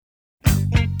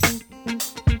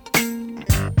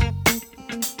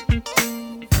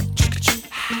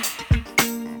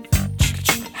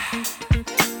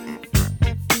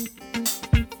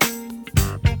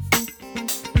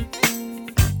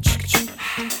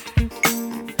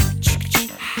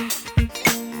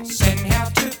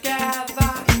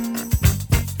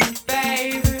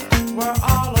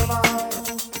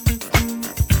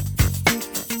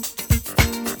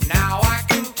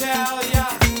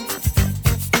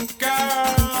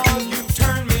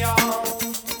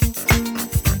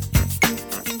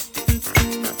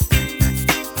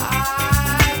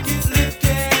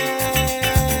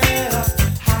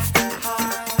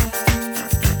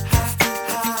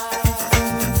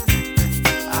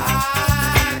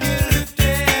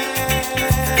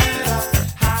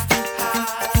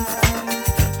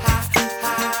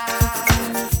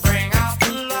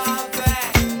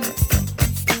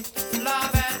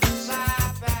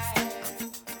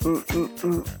Hey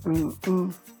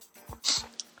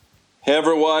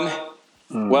everyone,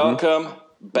 welcome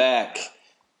back.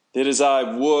 It is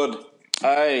I, Wood.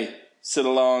 I sit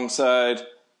alongside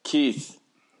Keith.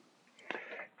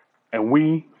 And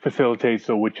we facilitate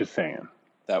so what you're saying.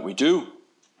 That we do.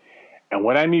 And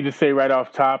what I need to say right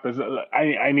off top is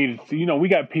I need to, we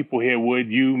got people here, Wood,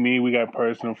 you, me, we got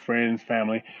personal friends,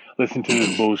 family, listen to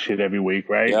this bullshit every week,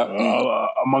 right? Yep.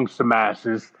 Amongst the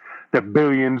masses, the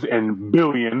billions and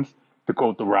billions, to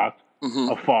quote The Rock,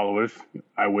 of followers,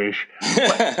 I wish.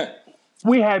 But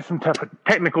we had some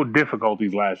technical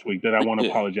difficulties last week that I want to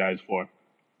apologize for.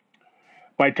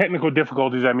 By technical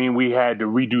difficulties, I mean we had to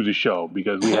redo the show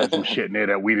because we had some shit in there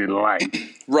that we didn't like.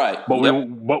 Right. But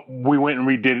we went and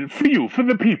redid it for you, for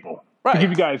the people, to give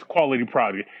you guys quality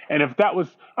product. And if that was,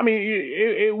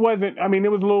 it wasn't. It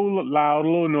was a little loud, a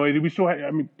little noisy. We still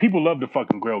had. People love the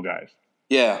fucking grill guys.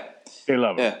 Yeah. They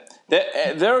love it.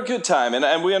 Yeah. They're a good time,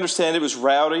 and we understand it was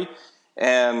rowdy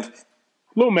and a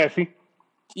little messy.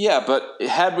 Yeah, but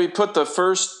had we put the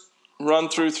first run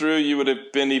through, you would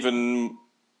have been even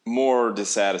more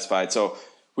dissatisfied. So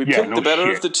we picked the better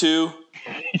of the two,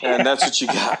 and that's what you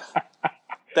got.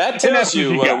 That tells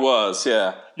you what it was.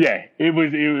 Yeah. Yeah, it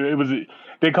was.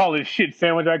 They call it shit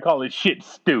sandwich. I call it shit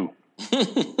stew.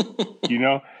 Because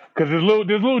there's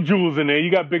little jewels in there.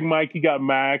 You got Big Mike, you got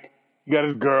Mac, you got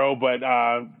his girl, but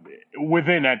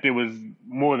within that there was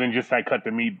more than just I cut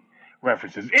the meat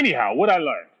references. Anyhow, what I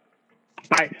learned,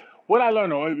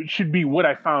 or it should be what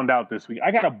I found out this week.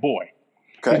 I got a boy.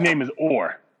 Okay. His name is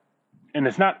Orr. And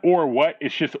it's not or what,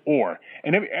 it's just or.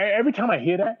 And every time I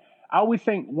hear that, I always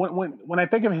think, when I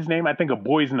think of his name, I think of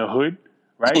Boys in the Hood,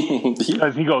 right?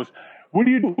 Because he goes, what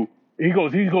do you do? He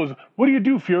goes, what do you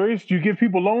do, Furious? Do you give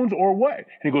people loans or what? And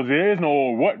he goes, there is no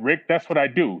or what, Rick. That's what I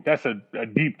do. That's a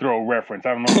deep throw reference.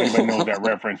 I don't know if anybody knows that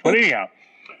reference. But anyhow,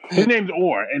 his name's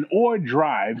Orr. And Orr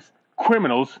drives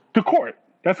criminals to court.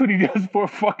 That's what he does for a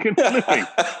fucking living.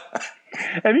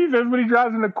 And he says when he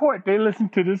drives into court, they listen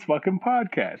to this fucking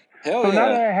podcast. Now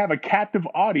that I have a captive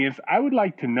audience, I would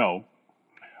like to know,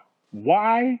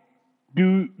 why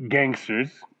do gangsters,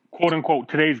 quote unquote,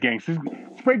 today's gangsters,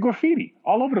 spray graffiti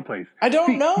all over the place? I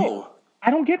don't know.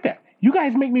 I don't get that. You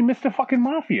guys make me miss the fucking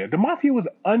mafia. The mafia was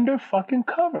under fucking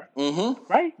cover.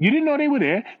 Right? You didn't know they were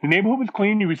there. The neighborhood was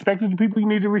clean. You respected the people you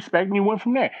needed to respect, and you went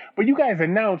from there. But you guys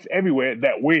announced everywhere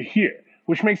that we're here,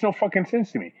 which makes no fucking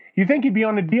sense to me. You think you'd be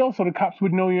on the deal so the cops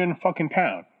would know you're in the fucking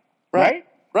town. Right?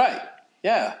 Right.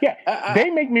 Yeah. Yeah. They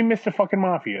make me miss the fucking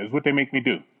mafia is what they make me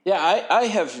do. Yeah, I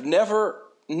have never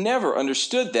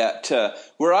understood that.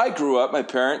 Where I grew up, my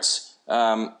parents,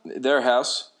 their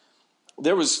house,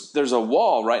 there's a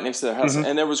wall right next to their house,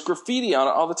 and there was graffiti on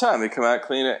it all the time. They come out,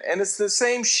 clean it, and it's the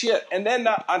same shit. And then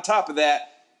on top of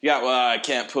that, you got, I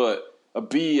can't put a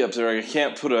B up there. I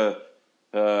can't put a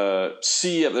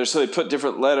C up there, so they put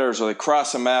different letters or they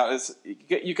cross them out.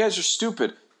 You guys are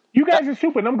stupid. You guys are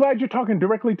stupid. I'm glad you're talking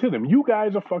directly to them. You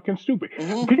guys are fucking stupid.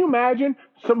 Can you imagine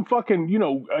some fucking,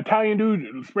 Italian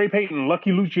dude spray painting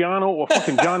Lucky Luciano or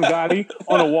fucking John Gotti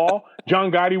on a wall? John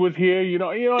Gotti was here,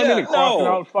 and crossing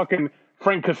out fucking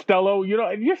Frank Costello.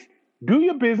 Just do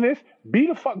your business, be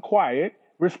the fuck quiet,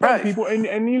 respect people, and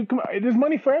there's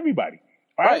money for everybody.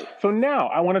 All right? So now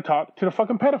I want to talk to the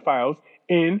fucking pedophiles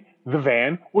in the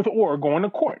van with Orr going to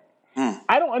court.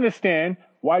 I don't understand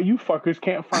why you fuckers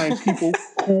can't find people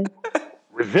who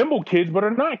resemble kids but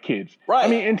are not kids.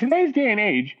 Right. In today's day and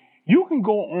age, you can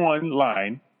go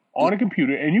online on a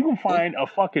computer and you can find a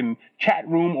fucking chat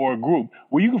room or a group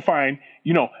where you can find,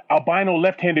 albino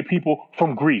left-handed people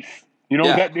from Greece.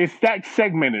 It's that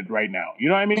segmented right now. You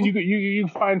know what I mean? You can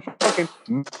find fucking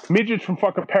midgets from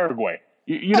fucking Paraguay.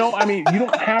 You don't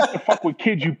have to fuck with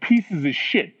kids, you pieces of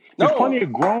shit. There's plenty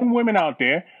of grown women out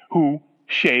there who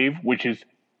shave, which is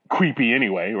creepy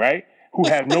anyway, right? Who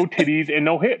have no titties and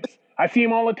no hips. I see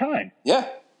them all the time. Yeah.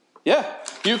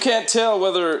 You can't tell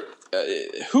whether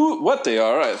what they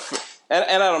are, and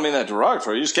I don't mean that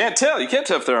derogatory. You just can't tell. You can't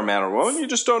tell if they're a man or a woman. You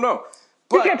just don't know.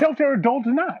 But, you can't tell if they're adults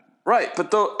or not. Right,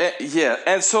 but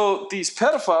and so these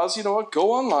pedophiles, you know what?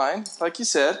 Go online, like you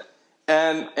said,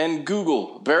 and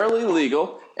Google barely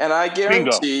legal, and I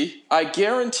guarantee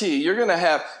you're gonna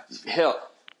have hell.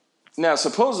 Now,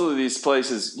 supposedly these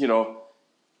places,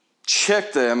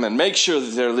 check them and make sure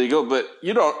that they're legal, but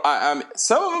you don't.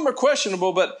 Some of them are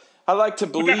questionable, but I like to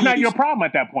believe that's not your problem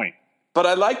at that point. But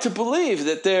I like to believe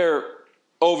that they're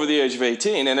over the age of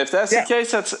 18, and if that's the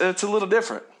case, it's a little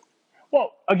different.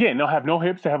 Well, again, they'll have no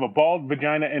hips, they have a bald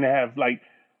vagina, and they have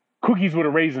cookies with a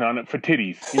raisin on it for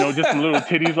titties. Just some little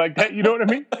titties like that. You know what I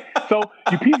mean? So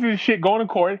you pieces of shit going to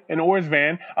court in Orr's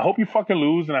van. I hope you fucking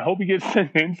lose, and I hope you get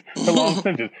sentenced to long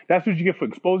sentence. That's what you get for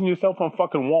exposing yourself on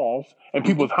fucking walls and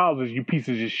people's houses, you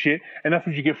pieces of shit. And that's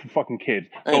what you get for fucking kids.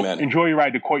 So enjoy your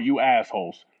ride to court, you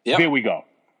assholes. Yep. There we go.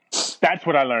 That's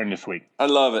what I learned this week. I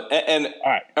love it. And all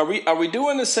right, are we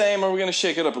doing the same, or are we going to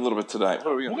shake it up a little bit tonight?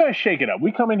 We're going to shake it up.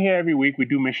 We come in here every week. We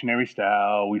do missionary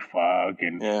style. We fuck,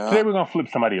 and today we're going to flip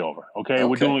somebody over. Okay,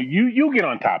 we're doing. You get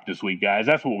on top this week, guys.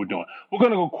 That's what we're doing. We're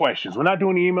going to go questions. We're not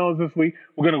doing emails this week.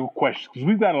 We're going to go questions because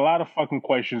we've got a lot of fucking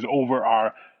questions over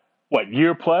our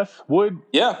year plus Wood.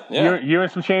 Yeah. Year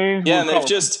and some change. Yeah,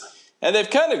 and they've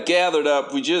kind of gathered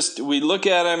up. We look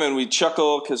at them and we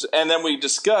chuckle and then we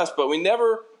discuss, but we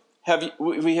never.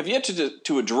 We have yet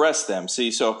to address them. See,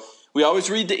 so we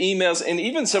always read the emails, and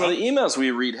even some of the emails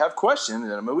we read have questions in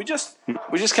them. But we just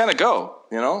kind of go,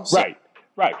 So,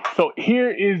 Right. So here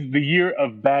is the year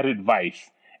of bad advice.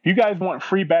 If you guys want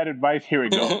free bad advice, here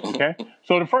it goes. Okay.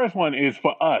 So the first one is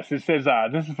for us. It says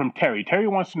this is from Terry. Terry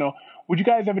wants to know: would you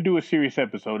guys ever do a serious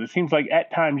episode? It seems like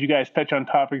at times you guys touch on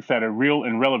topics that are real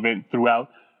and relevant throughout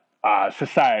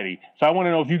society. So I want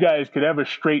to know if you guys could ever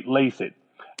straight lace it.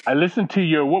 I listened to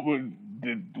your what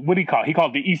do you call it? He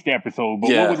called it the Easter episode. But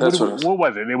what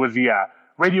was it? It was the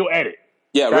radio edit.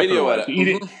 Yeah, that's radio edit.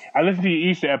 I listened to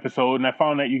your Easter episode, and I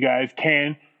found that you guys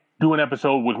can do an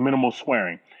episode with minimal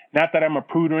swearing. Not that I'm a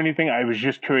prude or anything. I was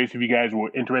just curious if you guys were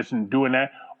interested in doing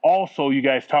that. Also, you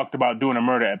guys talked about doing a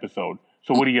murder episode.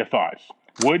 So what are your thoughts?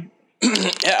 Wood?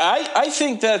 I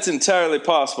think that's entirely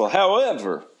possible.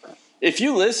 However, if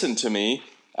you listen to me,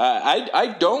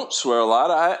 I don't swear a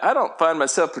lot. I don't find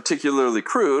myself particularly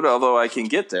crude, although I can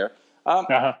get there.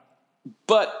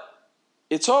 But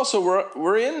it's also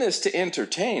we're in this to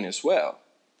entertain as well.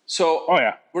 So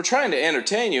we're trying to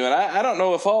entertain you, and I don't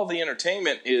know if all the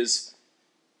entertainment is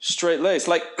straight-laced.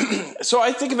 So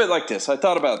I think of it like this. I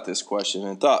thought about this question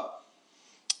and thought,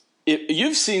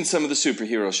 you've seen some of the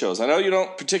superhero shows. I know you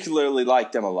don't particularly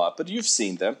like them a lot, but you've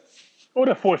seen them. Well,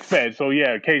 they're force-fed, so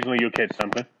yeah, occasionally you'll catch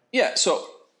something. Yeah, so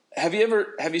have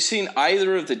you seen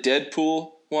either of the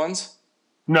Deadpool ones?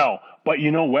 No, but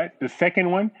you know what? The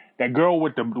second one, that girl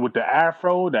with the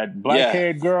afro, that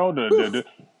black-haired girl.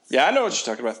 Yeah, I know what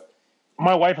you're talking about.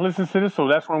 My wife listens to this, so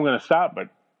that's where I'm going to stop. But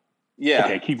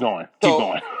okay, keep going. Keep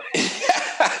going.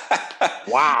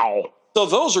 Wow. So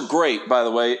those are great, by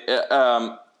the way,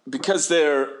 because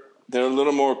they're a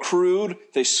little more crude.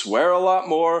 They swear a lot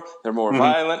more. They're more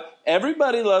violent.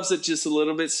 Everybody loves it just a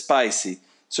little bit spicy.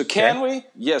 So can we?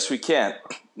 Yes, we can.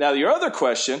 Now, your other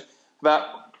question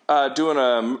about doing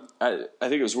I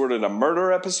think it was worded a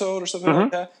murder episode or something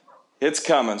like that. It's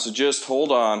coming, so just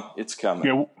hold on. It's coming.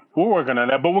 Yeah, we're working on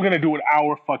that, but we're going to do it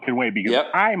our fucking way because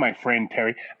I, my friend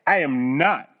Terry, I am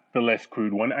not the less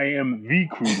crude one. I am the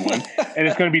crude one, and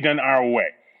it's going to be done our way.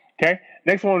 Okay?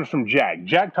 Next one is from Jack.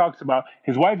 Jack talks about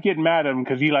his wife getting mad at him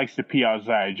because he likes to pee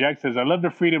outside. Jack says, I love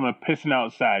the freedom of pissing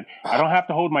outside. I don't have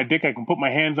to hold my dick. I can put my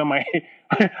hands on my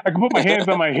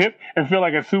hip and feel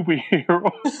like a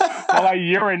superhero while I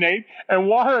urinate and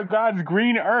water God's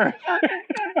green earth.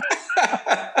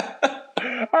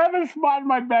 I have a spot in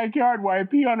my backyard where I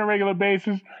pee on a regular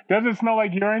basis. Does it smell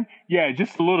like urine? Yeah,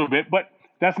 just a little bit, but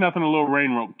that's nothing a little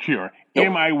rain won't cure. Nope.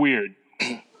 Am I weird?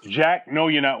 Jack, no,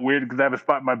 you're not weird because I have a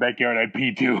spot in my backyard I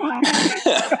pee too.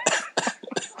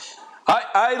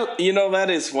 That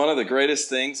is one of the greatest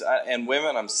things. And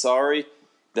women, I'm sorry,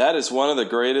 that is one of the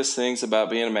greatest things about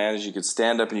being a man is you could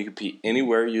stand up and you could pee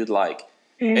anywhere you'd like.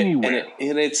 Anywhere.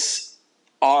 And it's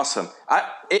awesome.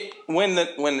 When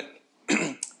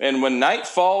night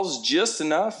falls just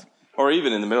enough, or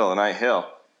even in the middle of the night,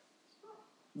 hell,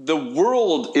 the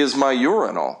world is my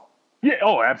urinal. Yeah,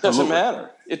 absolutely.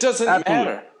 It doesn't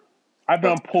matter. I've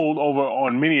been pulled over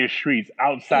on many streets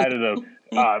outside of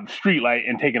the street light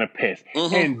and taking a piss.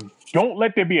 And don't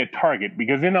let there be a target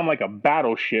because then I'm like a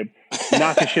battleship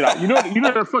knocking shit out. You know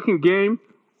that fucking game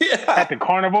at the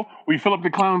carnival where you fill up the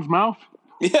clown's mouth?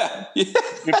 Yeah.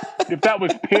 If that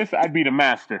was piss, I'd be the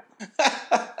master.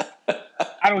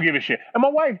 I don't give a shit. And my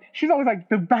wife, she's always like,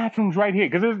 the bathroom's right here.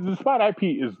 Because the spot I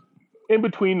pee is in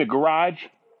between the garage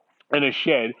and a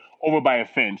shed over by a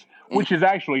fence, which is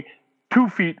actually 2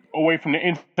 feet away from the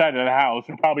inside of the house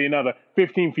and probably another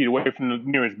 15 feet away from the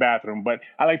nearest bathroom. But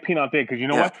I like peeing out there because you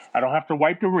know what? I don't have to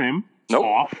wipe the rim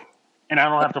off, and I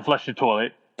don't have to flush the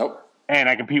toilet. And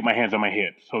I can pee with my hands on my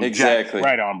hips. So exactly. Jack,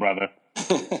 right on, brother.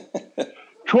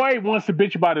 Troy wants to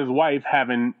bitch about his wife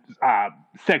having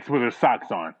sex with her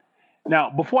socks on. Now,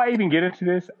 before I even get into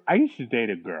this, I used to date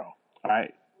a girl. All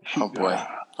right?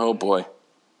 Oh boy.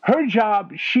 her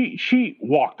job, she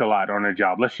walked a lot on her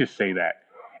job. Let's just say that.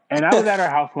 And I was at her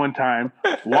house one time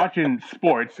watching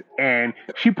sports, and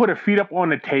she put her feet up on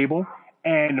the table,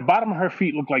 and the bottom of her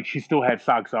feet looked like she still had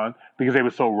socks on because they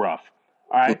were so rough.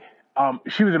 All right.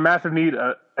 She was in massive need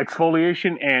of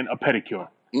exfoliation and a pedicure.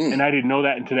 And I didn't know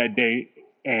that until that day.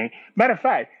 And matter of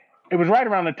fact, it was right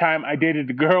around the time I dated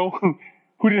the girl who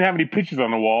didn't have any pictures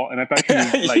on the wall, and I thought she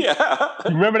was like,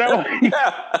 you remember that one?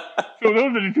 Yeah. So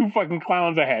those are the two fucking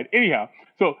clowns I had. Anyhow,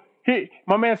 so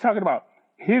my man's talking about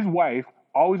his wife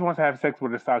always wants to have sex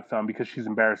with her socks on because she's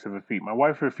embarrassed of her feet. My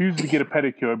wife refuses to get a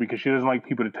pedicure because she doesn't like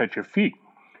people to touch her feet.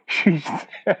 She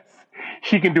says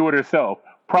she can do it herself.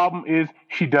 Problem is,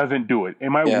 she doesn't do it.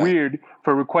 Am I weird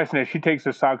for requesting that she takes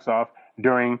her socks off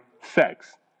during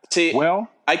sex? See, well,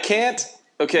 I can't.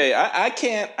 Okay, I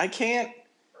can't.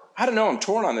 I don't know. I'm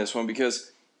torn on this one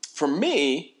because for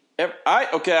me,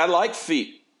 I like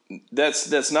feet.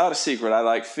 That's not a secret. I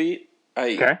like feet.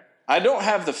 I don't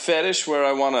have the fetish where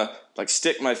I want to like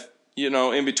stick my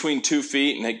in between 2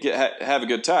 feet and have a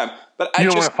good time. But I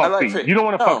like feet. You don't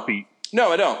want to fuck feet.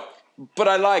 No, I don't. But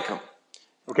I like them.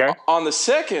 Okay. On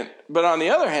the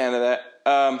other hand of that,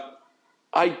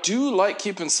 I do like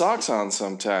keeping socks on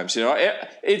sometimes.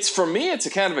 It's for me. It's a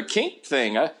kind of a kink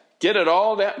thing. I get it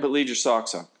all down, but leave your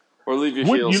socks on or leave your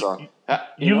heels on.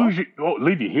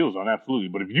 Leave your heels on, absolutely.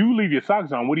 But if you leave your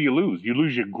socks on, what do you lose? You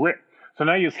lose your grip. So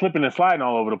now you're slipping and sliding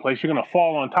all over the place. You're going to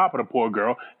fall on top of the poor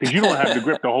girl because you don't have the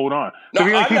grip to hold on. So if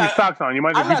you're going to keep your socks on, you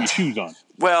might as well keep your shoes on.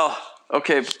 Well,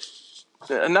 okay,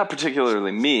 not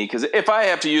particularly me, because if I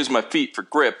have to use my feet for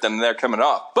grip, then they're coming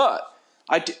off. But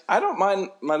I don't mind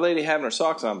my lady having her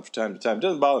socks on from time to time. It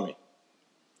doesn't bother me.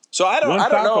 So I don't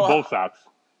know. Or both socks?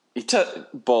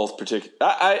 Both, particularly.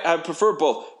 I prefer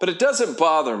both, but it doesn't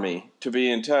bother me to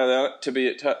be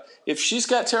if she's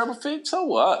got terrible feet, so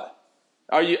what?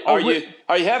 Are you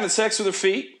having sex with her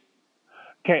feet?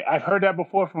 Okay, I've heard that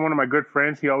before from one of my good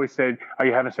friends. He always said, "Are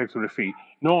you having sex with her feet?"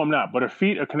 No, I'm not. But her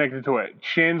feet are connected to her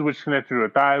shins, which is connected to her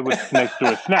thighs, which is connected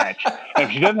to her snatch. And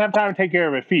if she doesn't have time to take care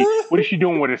of her feet, what is she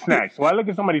doing with her snatch? So I look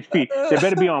at somebody's feet; they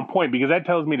better be on point because that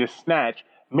tells me the snatch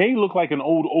may look like an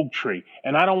old oak tree,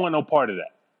 and I don't want no part of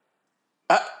that.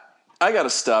 I got to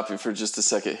stop you for just a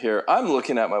second here. I'm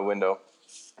looking out my window,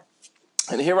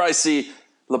 and here I see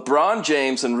LeBron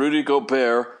James and Rudy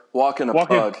Gobert walking a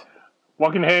pug.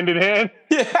 Walking hand in hand?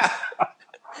 Yeah.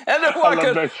 And they're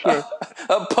walking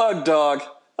a pug dog.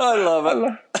 I love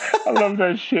it. I love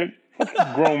that shit.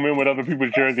 Grown men with other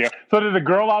people's jersey on. So there's a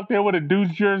girl out there with a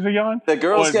dude's jersey on? The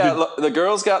girl's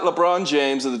got LeBron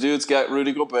James and the dude's got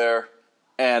Rudy Gobert.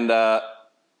 And,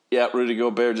 Rudy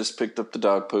Gobert just picked up the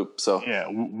dog poop. So yeah,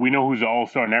 we know who's the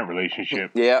all-star in that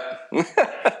relationship. Yeah.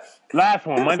 Last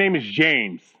one. My name is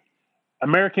James.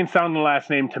 American sounding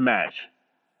last name to match.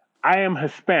 I am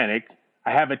Hispanic.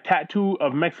 I have a tattoo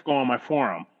of Mexico on my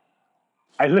forearm.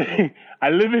 I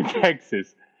live in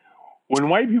Texas. When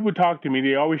white people talk to me,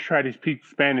 they always try to speak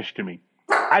Spanish to me.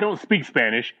 I don't speak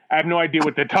Spanish. I have no idea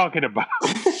what they're talking about.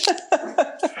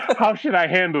 How should I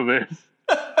handle this?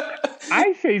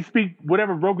 I say speak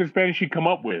whatever broken Spanish you come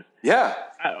up with. Yeah.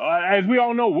 As we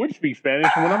all know, Wood speaks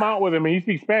Spanish. And when I'm out with him and he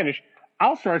speaks Spanish,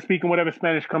 I'll start speaking whatever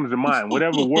Spanish comes to mind.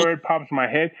 Whatever word pops in my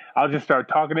head, I'll just start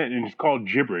talking it and it's called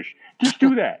gibberish. Just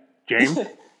do that, James.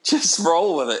 Just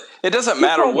roll with it. It doesn't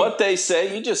matter what they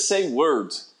say. You just say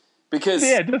words. Because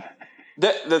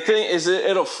the thing is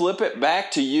it'll flip it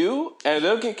back to you and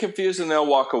they'll get confused and they'll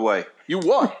walk away. You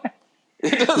won.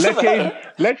 It doesn't matter.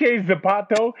 Leche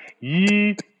Zapato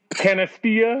y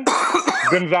Canastilla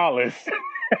Gonzalez.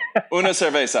 Una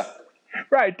cerveza.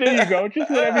 Right, there you go.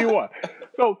 Just whatever you want.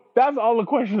 So that's all the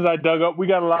questions I dug up. We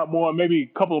got a lot more. Maybe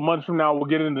a couple of months from now, we'll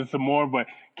get into some more. But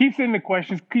keep sending the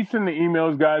questions. Keep sending the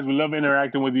emails, guys. We love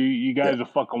interacting with you. You guys are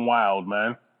fucking wild,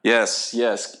 man. Yes.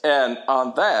 And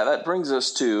on that brings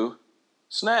us to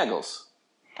Snaggles.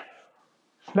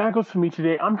 Snaggles for me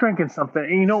today, I'm drinking something.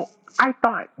 And I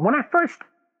thought, when I first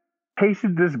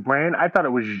tasted this brand, I thought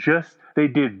it was just they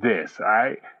did this, all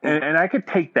right? And I could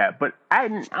take that, but I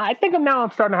think now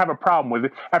I'm starting to have a problem with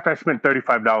it after I spent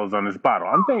 $35 on this bottle.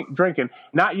 I'm drinking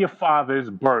Not Your Father's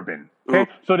bourbon, okay?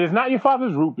 Ooh. So there's Not Your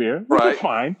Father's root beer, which is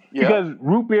fine, because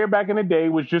root beer back in the day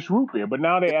was just root beer, but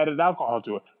now they added alcohol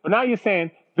to it. But now you're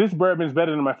saying this bourbon's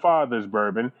better than my father's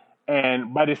bourbon,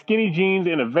 and by the skinny jeans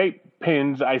and the vape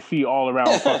pins I see all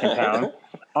around fucking town,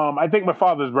 I think my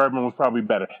father's bourbon was probably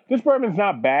better. This bourbon's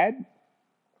not bad,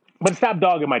 but stop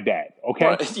dogging my dad, okay?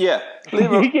 Right, yeah.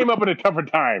 He came up at a tougher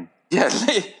time. Yeah,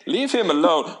 leave him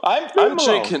alone. I'm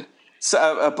drinking.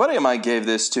 So a buddy of mine gave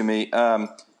this to me.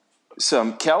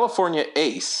 Some California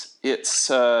Ace. It's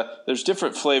there's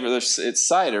different flavors. It's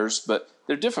ciders, but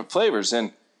they're different flavors,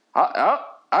 and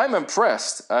I'm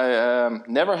impressed. I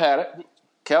never had it.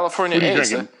 California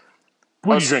Ace.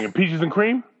 What are you drinking? Peaches and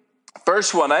cream?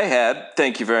 First one I had,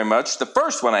 thank you very much. The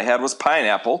first one I had was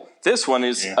pineapple. This one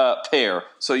is pear.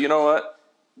 So you know what?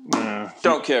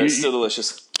 Don't care. It's still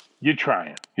delicious. You're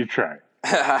trying.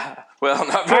 Well,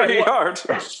 not very hard.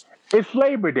 It's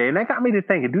Labor Day, and that got me to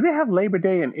thinking, do they have Labor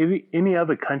Day in any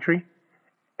other country?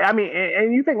 I mean,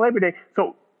 and you think Labor Day,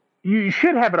 so you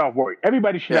should have it off work.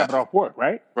 Everybody should have it off work,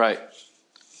 right? Right.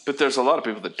 But there's a lot of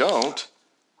people that don't.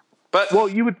 But well,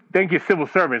 you would think you're civil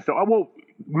servants. So,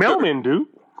 mailmen do.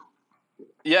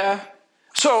 Yeah.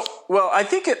 So, well, I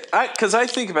think because I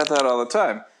think about that all the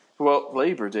time. Well,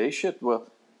 Labor Day, shit. Well,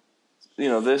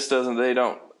 this doesn't, they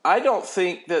don't. I don't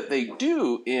think that they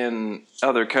do in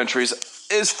other countries.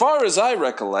 As far as I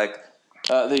recollect,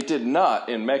 they did not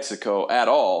in Mexico at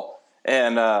all.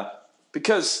 And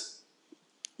because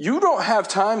you don't have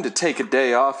time to take a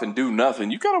day off and do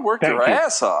nothing. You got to work your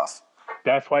ass off.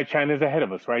 That's why China's ahead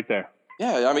of us right there.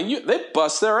 Yeah, I mean, they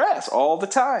bust their ass all the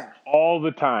time. All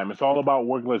the time. It's all about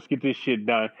work. Let's get this shit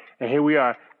done. And here we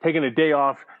are, taking a day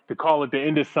off to call it the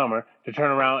end of summer, to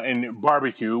turn around and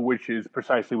barbecue, which is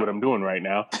precisely what I'm doing right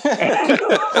now.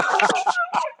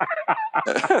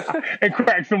 And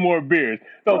crack some more beers.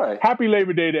 So happy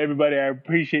Labor Day to everybody. I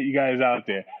appreciate you guys out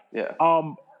there. Yeah.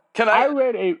 I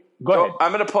read a... Go ahead.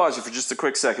 I'm going to pause you for just a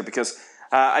quick second because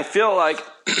I feel like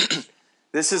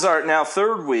this is our now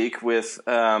third week with...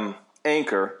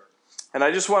 Anchor, and I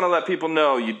just want to let people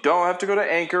know you don't have to go to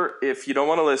Anchor if you don't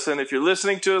want to listen. If you're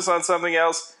listening to us on something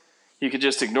else, you could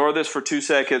just ignore this for 2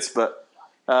 seconds, but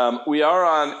we are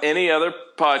on any other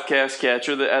podcast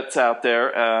catcher that's out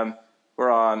there.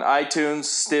 We're on iTunes,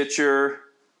 Stitcher,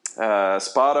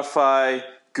 Spotify,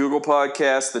 Google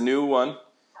Podcasts, the new one.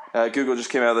 Google just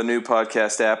came out with a new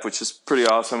podcast app, which is pretty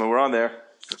awesome, and we're on there.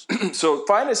 So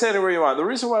find us anywhere you want. The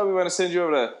reason why we want to send you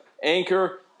over to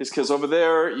Anchor is because over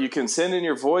there you can send in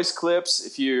your voice clips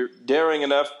if you're daring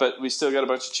enough, but we still got a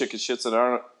bunch of chicken shits that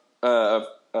aren't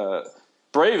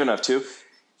brave enough to.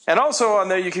 And also on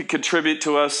there you can contribute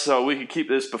to us so we can keep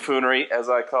this buffoonery, as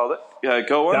I called it,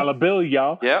 going. Dollar bill,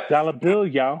 y'all. Yep. Dollar bill,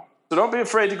 y'all. So don't be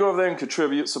afraid to go over there and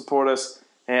contribute, support us,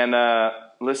 and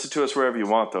listen to us wherever you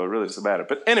want, though. It really doesn't matter.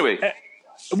 But anyway...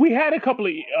 We had a couple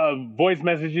of voice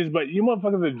messages, but you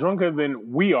motherfuckers are drunker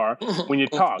than we are when you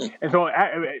talk. And so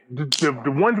the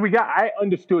ones we got, I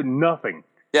understood nothing.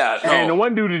 Yeah, no. And the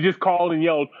one dude that just called and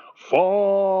yelled, fuck,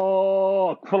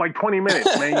 for like 20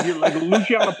 minutes, man. You're like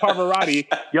Luciano Pavarotti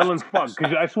yelling fuck,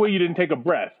 because I swear you didn't take a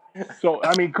breath. So,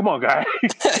 I mean, come on, guys.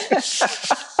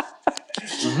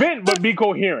 Vent, but be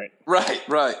coherent. Right.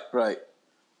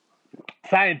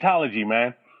 Scientology,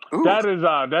 man. Ooh. That is,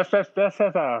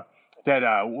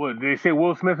 they say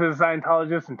Will Smith is a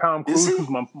Scientologist and Tom Cruise is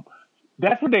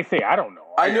that's what they say. I don't know.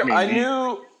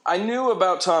 I knew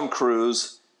about Tom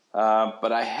Cruise,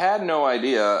 but I had no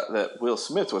idea that Will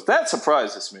Smith was. That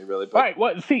surprises me, really. But. Right.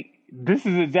 Well, see, this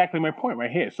is exactly my point right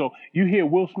here. So you hear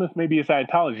Will Smith may be a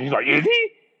Scientologist. He's like, is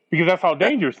he? Because that's all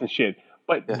dangerous and shit.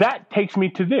 But that takes me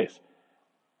to this.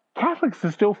 Catholics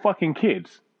are still fucking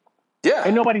kids. Yeah.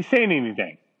 And nobody's saying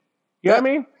anything. You know what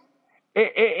I mean?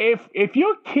 If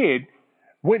your kid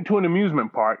went to an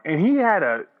amusement park and he had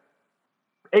a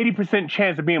 80%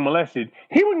 chance of being molested,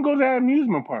 he wouldn't go to that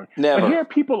amusement park. Never. But here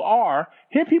people are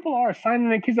signing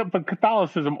their kids up for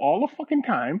Catholicism all the fucking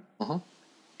time,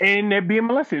 and they're being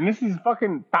molested. And this is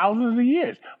fucking thousands of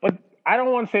years. But I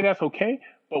don't want to say that's okay,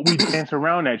 but we dance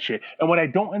around that shit. And what I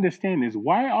don't understand is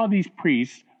why are these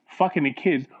priests fucking the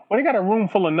kids? Well, they got a room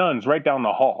full of nuns right down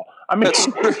the hall. I mean,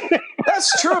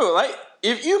 that's true. Like,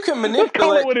 if you can manipulate, let's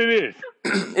call it what it is.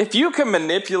 If you can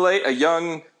manipulate a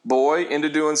young boy into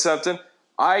doing something,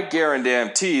 I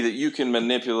guarantee that you can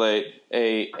manipulate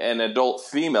an adult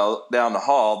female down the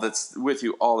hall that's with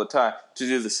you all the time to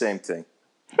do the same thing.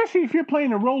 Especially if you're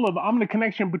playing the role of I'm the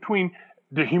connection between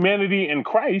the humanity and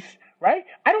Christ, right?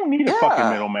 I don't need a fucking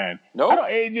middleman. No, I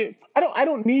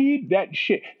don't need that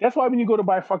shit. That's why when you go to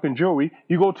buy fucking jewelry,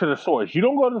 you go to the source. You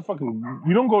don't go to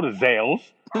Zales.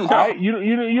 No. Right?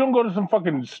 You don't go to some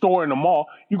fucking store in the mall.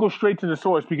 You go straight to the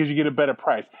source because you get a better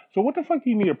price. So what the fuck do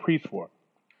you need a priest for?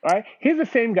 All right? Here's the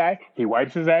same guy. He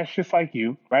wipes his ass just like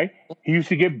you, right? He used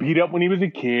to get beat up when he was a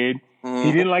kid.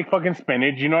 He didn't like fucking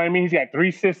spinach. You know what I mean? He's got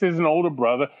 3 sisters and an older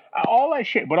brother. All that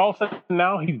shit. But all of a sudden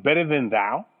now he's better than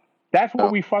thou. That's where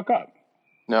we fuck up.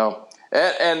 No.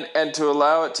 And to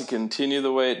allow it to continue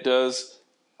the way it does,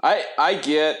 I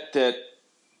get that.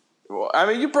 Well, I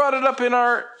mean, you brought it up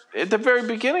at the very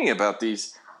beginning about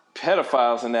these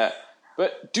pedophiles and that.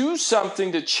 But do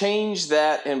something to change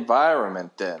that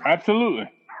environment then. Absolutely.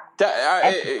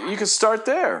 You can start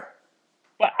there.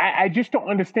 But I just don't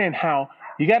understand how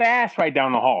you got to ask right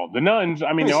down the hall. The nuns,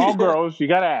 I mean, they're all girls. You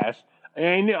got to ask.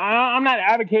 And I'm not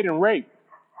advocating rape,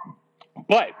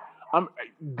 but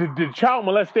the child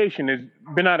molestation has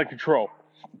been out of control.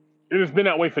 It has been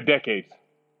that way for decades.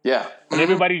 Yeah. And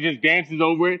everybody just dances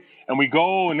over it, and we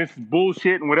go, and this is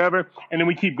bullshit and whatever, and then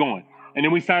we keep going. And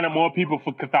then we sign up more people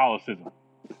for Catholicism.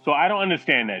 So I don't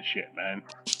understand that shit, man.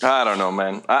 I don't know,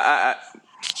 man.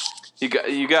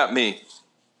 You got me.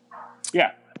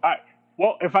 Yeah. All right.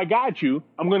 Well, if I got you,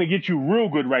 I'm going to get you real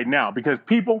good right now because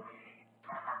people,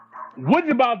 Wood's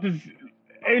about this.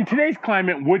 In today's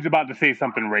climate, Wood's about to say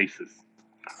something racist.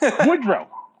 Woodrow,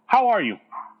 how are you?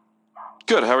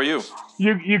 Good. How are you?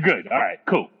 You're good. All right.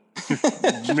 Cool.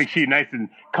 Just make sure you're nice and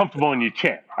comfortable in your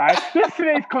chair. All right. This is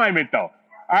today's climate, though.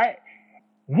 All right.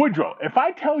 Woodrow, if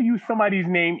I tell you somebody's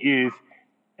name is,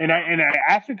 and I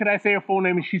asked her, could I say her full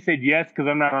name? And she said yes, because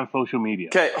I'm not on social media.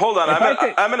 Okay, hold on.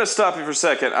 I'm going to stop you for a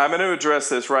second. I'm going to address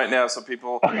this right now so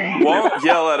people won't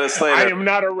yell at us later. I am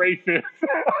not a racist.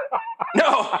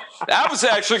 No, I was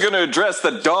actually going to address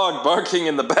the dog barking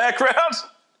in the background.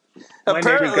 My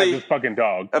neighbor's got this fucking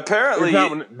dog. Apparently,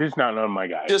 this is not none of my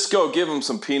guys. Just go give them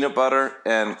some peanut butter,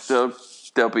 and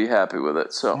they'll be happy with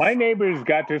it. So my neighbor's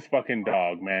got this fucking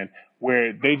dog, man,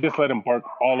 where they just let him bark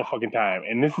all the fucking time,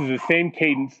 and this is the same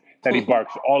cadence that he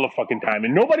barks all the fucking time,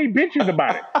 and nobody bitches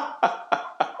about it.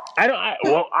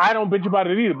 I don't bitch about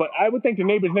it either, but I would think the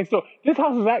neighbors next door. This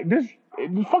house is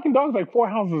this fucking dog's like 4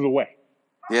 houses away.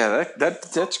 Yeah,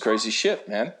 that's crazy shit,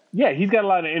 man. Yeah, he's got a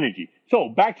lot of energy. So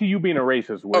back to you being a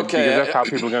racist, Wood, because that's how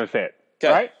people are gonna say it.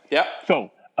 Okay. Right? Yeah.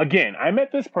 So again, I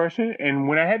met this person, and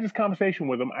when I had this conversation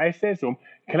with him, I said to him,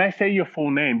 "Can I say your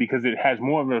full name because it has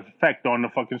more of an effect on the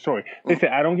fucking story?" They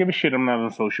said, "I don't give a shit. I'm not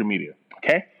on social media."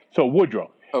 Okay. So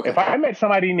Woodrow, if I met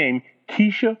somebody named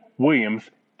Keisha Williams,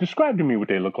 describe to me what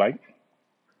they look like.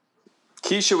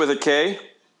 Keisha with a K.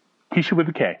 Keisha with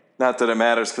a K. Not that it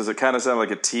matters because it kind of sounds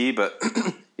like a T, but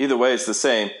either way, it's the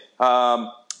same.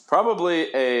 Probably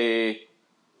a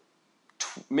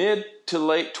mid to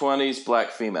late 20s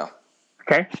black female.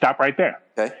 Okay, stop right there.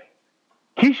 Okay.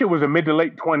 Keisha was a mid to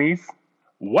late 20s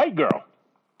white girl.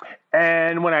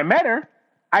 And when I met her,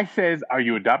 I says, "Are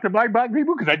you adopted by black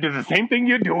people?" Because I did the same thing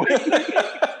you're doing.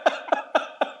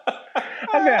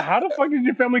 I said, "How the fuck did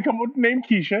your family come up with the name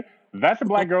Keisha? That's a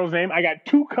black girl's name. I got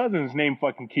 2 cousins named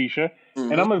fucking Keisha,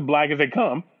 and I'm as black as they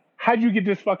come. How'd you get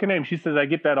this fucking name?" She says, "I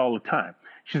get that all the time."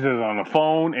 She says, "On the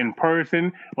phone, in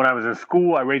person. When I was in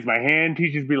school, I raised my hand.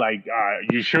 Teachers be like,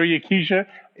 you sure you're Keisha?"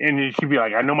 And she'd be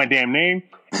like, "I know my damn name."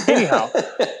 Anyhow,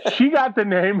 she got the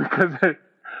name because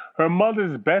her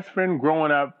mother's best friend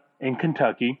growing up in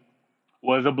Kentucky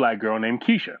was a black girl named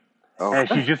Keisha. Okay. And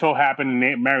she just so happened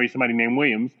to marry somebody named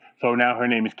Williams. So now her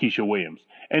name is Keisha Williams.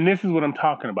 And this is what I'm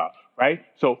talking about, right?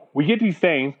 So we get these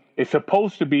things. It's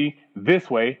supposed to be this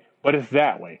way, but it's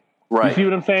that way. Right. You see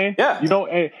what I'm saying? Yeah. You know,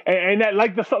 and that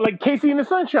like Casey and the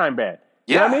Sunshine Band.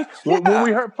 You know what I mean? Yeah. When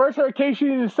we first heard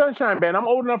Casey and the Sunshine Band, I'm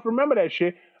old enough to remember that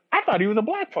shit. I thought he was a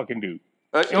black fucking dude.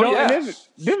 And there's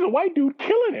a white dude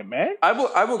killing it, man. I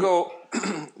will go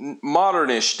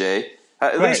modernish day.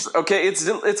 At least, okay, it's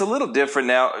a little different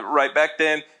now. Right back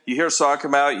then, you hear a song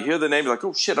come out, you hear the name, you're like,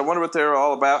 "Oh shit, I wonder what they're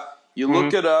all about." You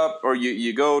look it up, or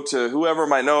you go to whoever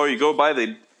might know, or you go buy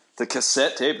the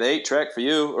cassette tape, the 8-track for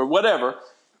you, or whatever,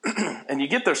 and you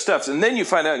get their stuff, and then you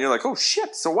find out, and you're like, "Oh shit,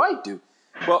 it's a white dude."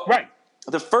 Well,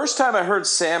 the first time I heard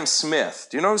Sam Smith,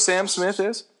 do you know who Sam Smith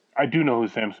is? I do know who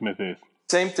Sam Smith is.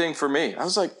 Same thing for me. I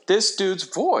was like, this dude's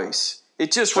voice.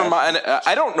 It just reminded.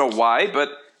 I don't know why, but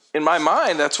in my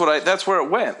mind, that's where it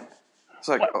went. It's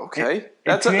like, okay,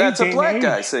 that's a black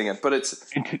guy singing, but it's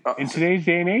in today's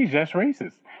day and age, that's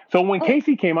racist. So when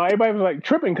Casey came out, everybody was like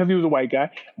tripping because he was a white guy.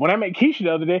 When I met Keisha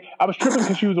the other day, I was tripping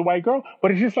because she was a white girl.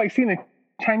 But it's just like seeing a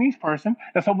Chinese person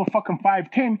that's over fucking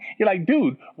 5'10". You're like,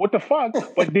 dude, what the fuck?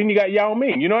 But then you got Yao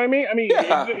Ming. You know what I mean? I mean,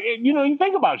 you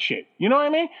think about shit. You know what I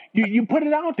mean? You put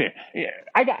it out there. Yeah,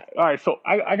 I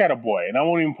got a boy, and I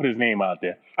won't even put his name out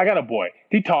there. I got a boy.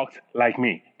 He talks like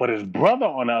me, but his brother,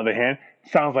 on the other hand,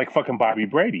 sounds like fucking Bobby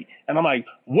Brady. And I'm like,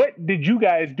 what did you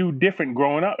guys do different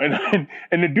growing up? And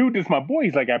the dude that's my boy,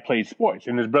 he's like, I played sports.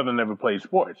 And his brother never played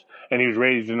sports. And he was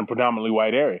raised in a predominantly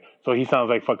white area. So he sounds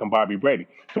like fucking Bobby Brady.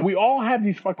 So we all have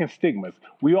these fucking stigmas.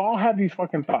 We all have these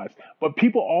fucking thoughts. But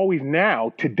people always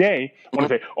now, today, want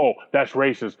to say, oh, that's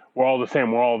racist. We're all the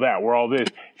same. We're all that. We're all this.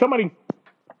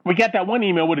 We got that one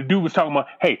email where the dude was talking about,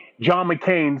 hey, John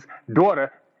McCain's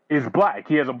daughter is black.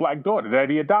 He has a black daughter that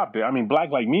he adopted. I mean,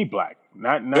 black like me black.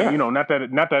 Not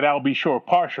that I'll be sure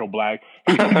partial black.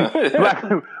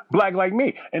 black like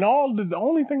me. And the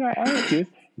only thing I ask is,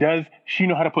 does she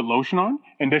know how to put lotion on?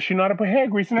 And does she know how to put hair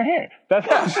grease in her hair? That's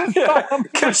all I'm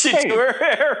Can she saying. do her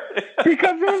hair?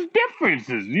 Because there's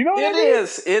differences, you know what I mean?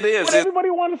 It is. But everybody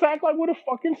wants to act like we're the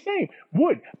fucking same.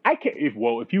 I can't,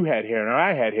 if you had hair and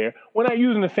I had hair, we're not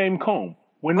using the same comb.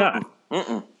 We're not.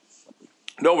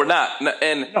 No, we're not.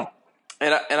 And No.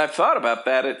 And I've thought about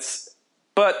that.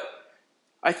 But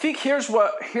I think here's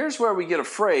where we get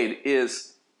afraid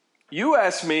is you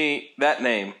ask me that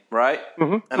name, right?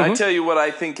 And I tell you what I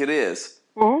think it is.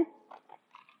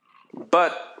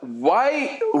 But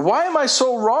why am I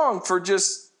so wrong for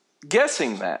just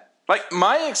guessing that? Like,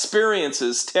 my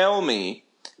experiences tell me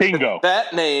Bingo.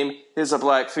 that name is a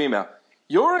black female.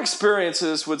 Your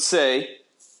experiences would say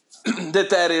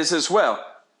that is as well.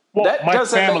 Well, my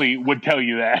family would tell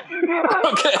you that.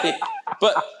 Okay,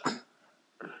 but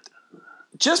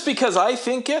just because I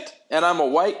think it, and I'm a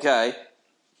white guy,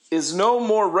 is no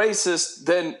more racist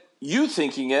than you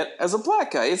thinking it as a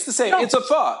black guy. It's the same. No. It's a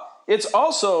thought. It's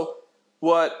also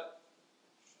what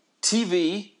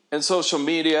TV and social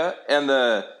media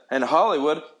and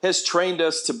Hollywood has trained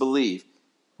us to believe.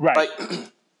 Right.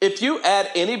 Like, if you add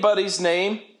anybody's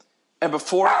name and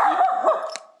before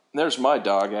there's my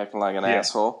dog acting like an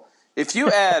asshole. If you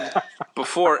add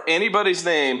before anybody's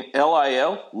name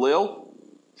Lil,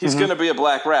 he's going to be a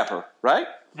black rapper, right?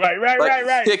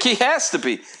 Right. Like, he has to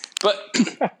be.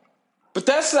 But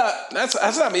that's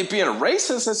not me being a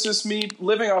racist. That's just me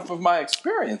living off of my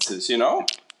experiences, you know?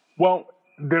 Well,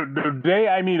 the day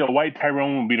I meet a white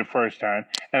Tyrone will be the first time,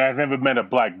 and I've never met a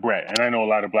black Brett, and I know a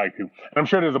lot of black people. And I'm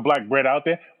sure there's a black Brett out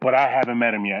there, but I haven't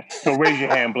met him yet. So raise your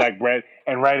hand, black Brett,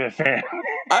 and write us in.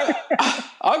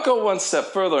 I'll go one step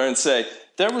further and say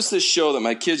there was this show that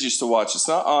my kids used to watch. It's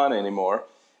not on anymore,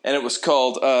 and it was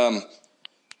called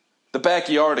The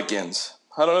Backyardigans.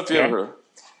 I don't know if you ever heard.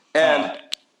 And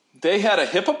they had a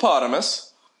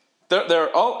hippopotamus.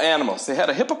 They're all animals. They had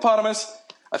a hippopotamus,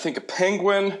 I think a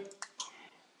penguin,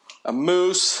 a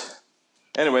moose.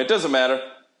 Anyway, it doesn't matter.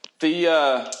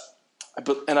 And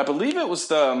I believe it was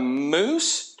the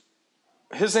moose.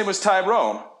 His name was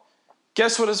Tyrone.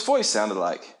 Guess what his voice sounded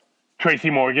like? Tracy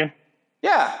Morgan.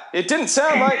 Yeah, it didn't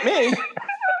sound like me.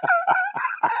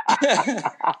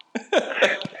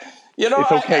 You know,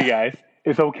 it's okay, guys.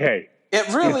 It's okay. It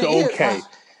really is. It's okay.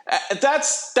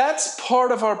 That's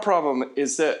part of our problem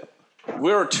is that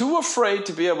we're too afraid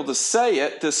to be able to say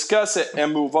it, discuss it,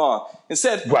 and move on.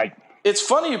 Instead, right. It's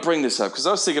funny you bring this up because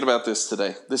I was thinking about this today.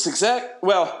 Not this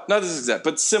exact,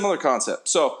 but similar concept.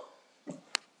 So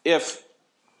if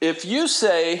you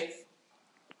say,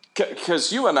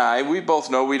 because you and I, we both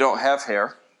know we don't have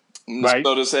hair. Right.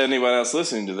 So does anyone else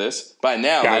listening to this. By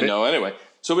now they know anyway.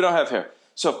 So we don't have hair.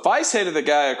 So if I say to the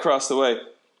guy across the way,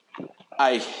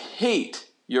 I hate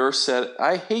your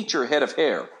head of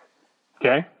hair.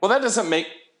 Okay. Well, that's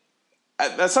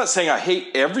not saying I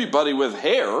hate everybody with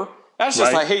hair. That's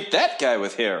just I hate that guy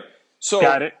with hair. So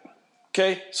got it.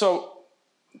 Okay, so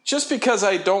just because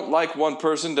I don't like one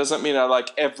person doesn't mean I like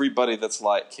everybody that's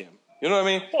like him. You know what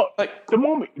I mean? Well, like the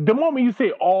moment you say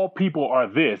all people are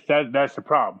this, that's the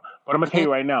problem. But I'm gonna tell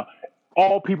you right now,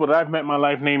 all people that I've met in my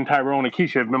life named Tyrone and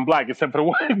Keisha have been black, except for the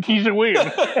one Keisha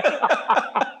Williams.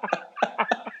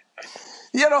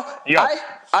 You know,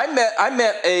 I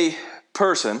met a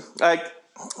person. I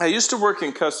used to work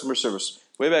in customer service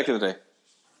way back in the day.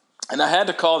 And I had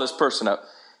to call this person up.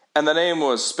 And the name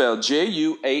was spelled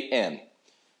Juan.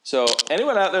 So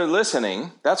anyone out there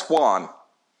listening, that's Juan.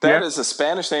 That is a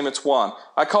Spanish name. It's Juan.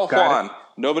 I call Juan.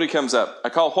 Nobody comes up. I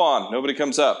call Juan. Nobody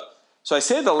comes up. So I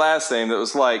say the last name that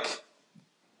was like,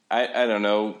 I don't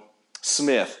know,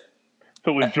 Smith.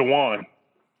 So it was Juwan.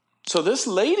 So this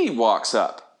lady walks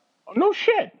up. Oh, no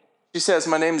shit. She says,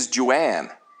 my name's Juan.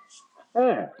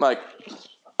 Like,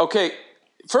 okay,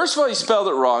 first of all, you spelled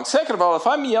it wrong. Second of all, if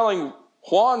I'm yelling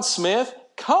Juan Smith,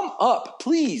 come up,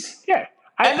 please. Yeah.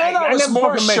 I was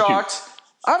more shocked.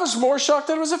 I was more shocked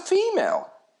that it was a female.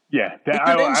 Yeah,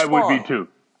 I would be too.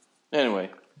 Anyway.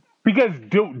 Because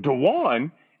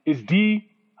Dewan is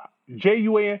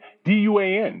D-J-U-A-N,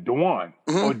 D-U-A-N, Dewan.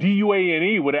 Or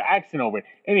D-U-A-N-E with an accent over it.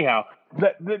 Anyhow,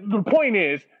 the point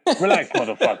is, relax,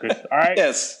 motherfuckers, all right?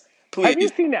 Yes, please. Have you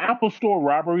seen the Apple Store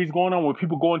robberies going on where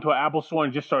people go into an Apple Store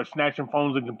and just start snatching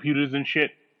phones and computers and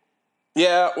shit?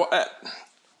 Yeah, well,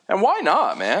 and why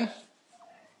not, man?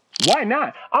 Why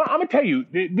not? I'm going to tell you,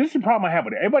 this is the problem I have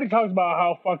with it. Everybody talks about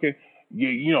how fucking,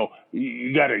 you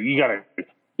gotta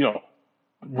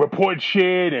report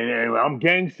shit and I'm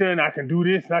gangster and I can do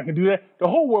this and I can do that. The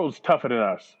whole world's tougher than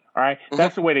us, all right? Mm-hmm.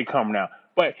 That's the way they come now.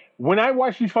 But when I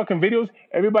watch these fucking videos,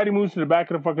 everybody moves to the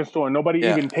back of the fucking store and nobody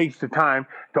even takes the time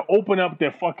to open up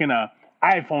their fucking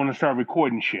iPhone and start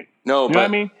recording shit. No, you know what I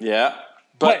mean? Yeah.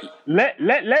 But let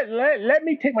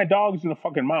me take my dogs to the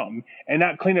fucking mountain and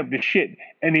not clean up the shit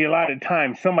and the allotted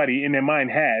time somebody in their mind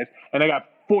has, and I got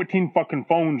 14 fucking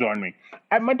phones on me.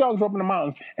 My dog's up in the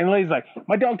mountains, and the lady's like,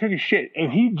 my dog took a shit,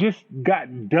 and he just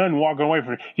got done walking away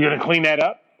from it. You gonna clean that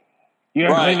up? You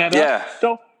gonna clean that up?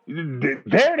 So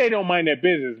there they don't mind their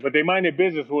business, but they mind their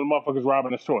business when motherfuckers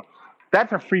robbing the store.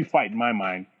 That's a free fight in my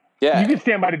mind. Yeah. You can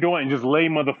stand by the door and just lay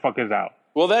motherfuckers out.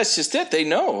 Well, that's just it. They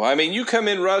know. I mean, you come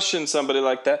in rushing somebody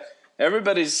like that.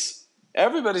 Everybody's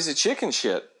a chicken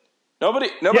shit. Nobody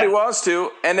wants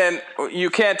to, and then you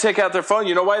can't take out their phone.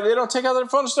 You know why they don't take out their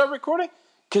phone and start recording?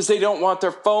 Because they don't want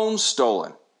their phone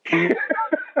stolen.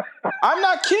 I'm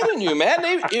not kidding you, man.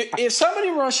 If somebody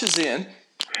rushes in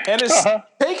and is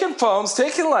taking phones,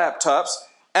 taking laptops,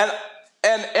 and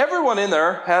everyone in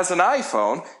there has an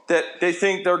iPhone that they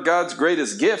think they're God's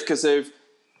greatest gift because they've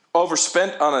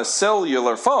overspent on a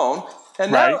cellular phone,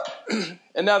 and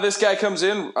now this guy comes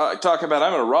in talking about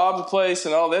I'm going to rob the place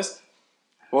and all this.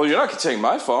 Well, you're not going to take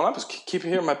my phone. I'm just keep it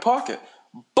here in my pocket.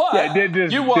 But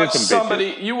you watch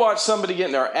somebody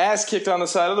getting their ass kicked on the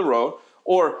side of the road,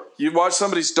 or you watch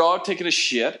somebody's dog taking a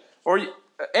shit, or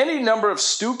any number of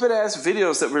stupid ass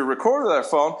videos that we record with our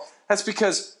phone. That's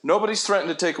because nobody's threatened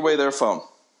to take away their phone.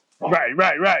 Right.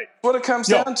 What it comes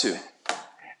down to.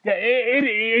 Yeah,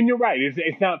 and you're right.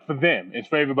 It's not for them. It's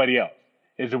for everybody else.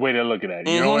 It's the way they look at it.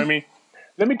 You know what I mean?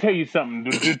 Let me tell you something.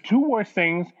 The two worst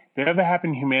things that ever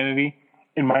happened to humanity,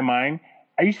 in my mind,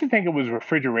 I used to think it was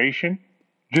refrigeration,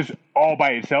 just all by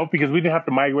itself, because we didn't have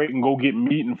to migrate and go get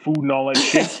meat and food and all that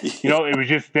shit. It was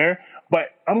just there.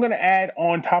 But I'm going to add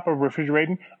on top of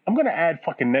refrigerating, I'm going to add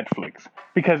fucking Netflix.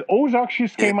 Because Ozark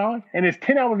just came out, and it's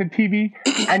 10 hours of TV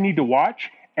I need to watch,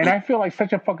 and I feel like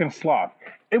such a fucking sloth.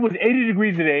 It was 80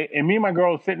 degrees today, and me and my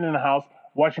girl sitting in the house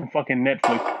watching fucking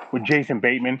Netflix with Jason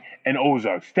Bateman and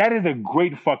Ozarks. That is a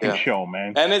great fucking show,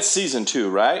 man. And it's season 2,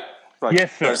 right?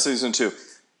 Yes, sir. Season 2.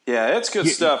 Yeah, it's good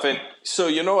stuff. And so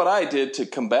you know what I did to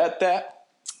combat that?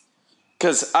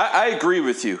 Because I agree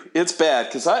with you. It's bad.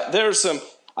 Because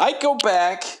I go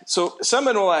back. So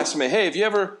someone will ask me, hey, have you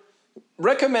ever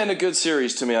recommend a good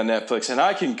series to me on Netflix? And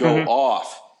I can go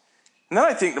off. And then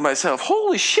I think to myself,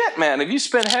 holy shit, man, have you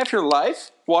spent half your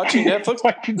life watching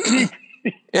Netflix?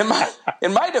 In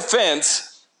my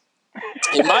defense,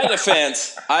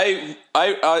 I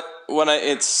when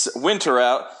it's winter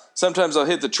out, sometimes I'll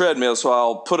hit the treadmill, so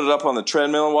I'll put it up on the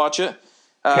treadmill and watch it.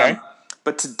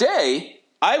 But today,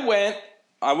 I went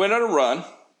on a run.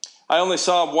 I only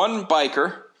saw one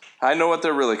biker. I know what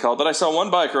they're really called, but I saw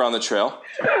one biker on the trail.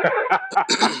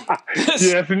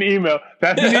 That's an email.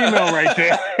 That's an email right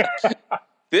there.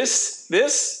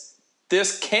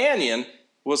 This canyon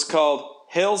was called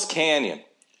Hell's Canyon.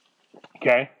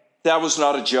 Okay. That was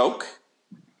not a joke.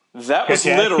 That was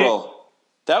literal.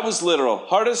 That was literal.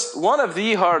 One of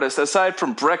the hardest, aside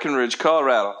from Breckenridge,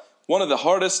 Colorado, one of the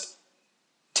hardest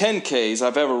 10Ks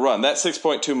I've ever run. That's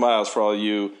 6.2 miles for all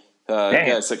you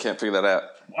guys that can't figure that out.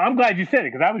 I'm glad you said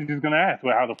it, because I was just going to ask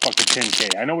how the fuck a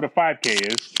 10K. I know what a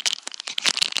 5K is.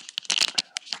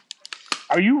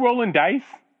 Are you rolling dice?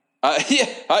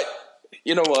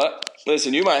 You know what?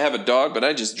 Listen, you might have a dog, but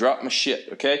I just dropped my shit,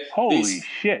 okay? Holy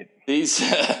shit. These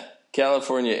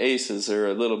California aces are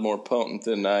a little more potent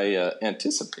than I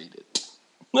anticipated.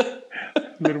 A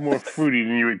little more fruity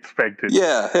than you expected.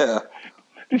 Yeah.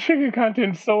 The sugar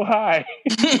content's so high.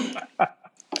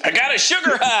 I got a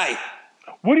sugar high.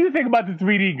 What do you think about the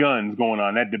 3D guns going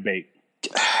on, that debate?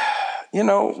 You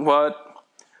know what?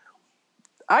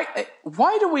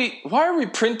 Why are we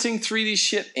printing 3D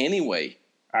shit anyway?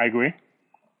 I agree.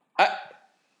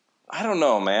 I don't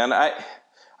know, man.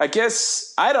 I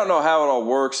guess I don't know how it all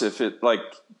works. If it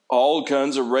all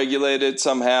guns are regulated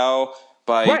somehow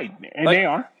by they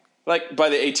are by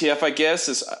the ATF, I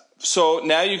guess. So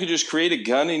now you can just create a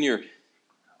gun in your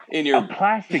a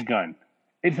plastic gun.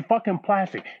 It's a fucking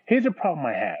plastic. Here's a problem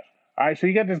I have. All right, so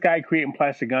you got this guy creating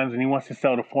plastic guns, and he wants to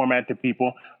sell the format to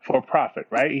people for a profit,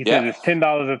 right? He says it's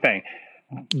 $10 a thing.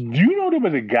 Do you know there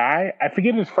was a guy, I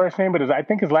forget his first name, but I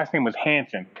think his last name was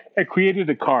Hansen, that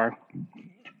created a car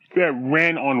that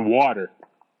ran on water.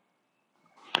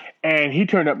 And he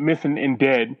turned up missing and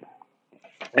dead,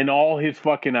 and all his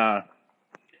fucking all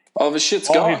of his shit's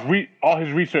gone. All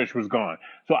his research was gone.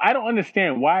 So I don't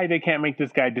understand why they can't make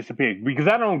this guy disappear, because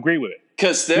I don't agree with it.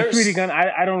 Because there's 3D gun,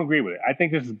 I don't agree with it. I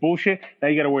think this is bullshit. Now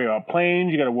you got to worry about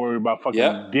planes, you got to worry about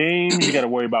fucking games, you got to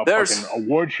worry about fucking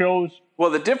award shows. Well,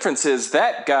 the difference is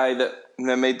that guy that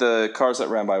made the cars that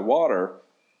ran by water,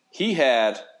 he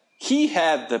had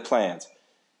the plans.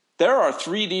 There are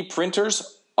 3D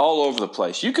printers all over the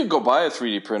place. You could go buy a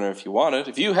 3D printer if you wanted.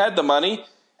 If you had the money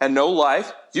and no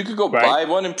life, you could go buy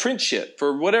one and print shit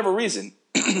for whatever reason.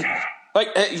 Like,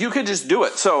 you could just do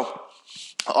it. So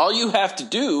all you have to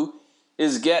do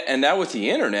is get, and now with the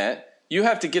internet, you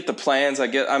have to get the plans.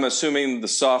 I'm assuming the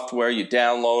software, you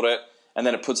download it, and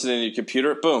then it puts it in your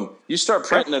computer. Boom. You start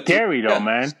printing it. That's scary, though,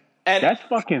 man. And that's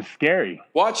fucking scary.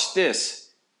 Watch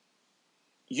this.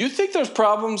 You think there's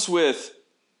problems with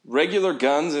regular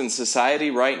guns in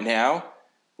society right now?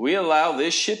 We allow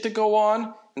this shit to go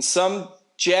on, and some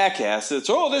jackass that's,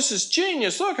 this is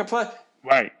genius. Look, I play.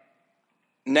 Right.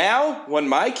 Now, when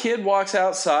my kid walks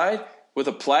outside with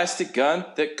a plastic gun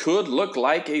that could look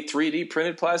like a 3D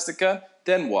printed plastic gun,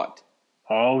 then what?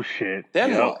 Oh, shit.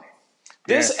 Then what?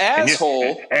 This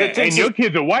asshole. And your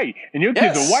kids are white. And your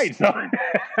kids are white, son.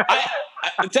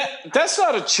 That's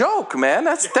not a joke, man.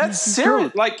 That's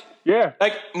serious. Like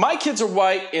my kids are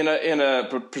white in a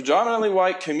predominantly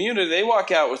white community. They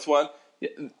walk out with one.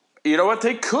 You know what?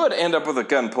 They could end up with a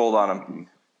gun pulled on them.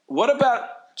 What about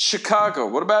Chicago?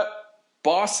 What about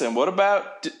Boston? What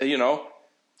about Detroit?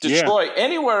 Yeah.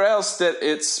 Anywhere else that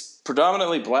it's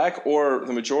predominantly black or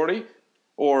the majority,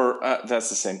 or that's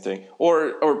the same thing,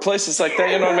 or places like that.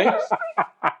 You know what I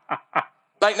mean?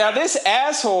 Like, now this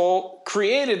asshole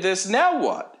created this. Now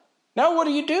what? Now what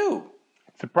do you do?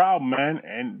 It's a problem, man,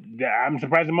 and I'm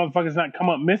surprised the motherfucker's not come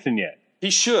up missing yet. He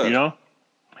should. You know.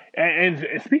 And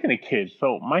speaking of kids,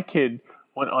 so my kid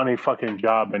went on a fucking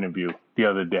job interview the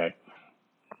other day,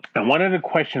 and one of the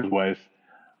questions was,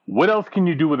 "What else can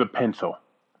you do with a pencil?"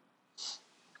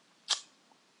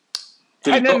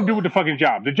 Had nothing to do with the fucking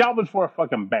job. The job was for a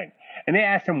fucking bank. And they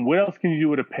asked him, what else can you do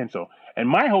with a pencil? And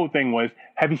my whole thing was,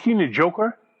 have you seen the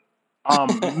Joker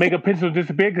make a pencil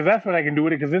disappear? Because that's what I can do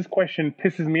with it, because this question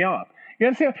pisses me off. You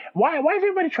understand? Why is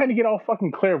everybody trying to get all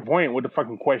fucking clairvoyant with the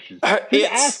fucking questions?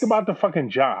 Just ask about the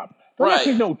fucking job. Don't ask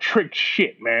me no trick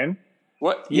shit, man.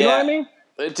 What? You know what I mean?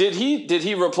 Did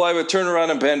he reply with turn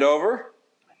around and bend over?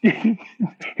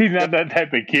 He's not that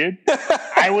type of kid.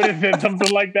 I would have said something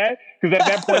like that, because at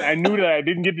that point I knew that I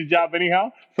didn't get the job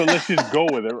anyhow, so let's just go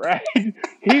with it, right?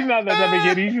 He's not that type of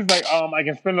kid. He's just like, I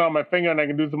can spin it on my finger and I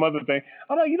can do some other thing.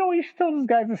 I'm like, you know what? You still this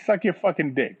guy to suck your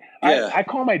fucking dick. Yeah. I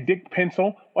call my dick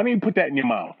pencil. Why don't you put that in your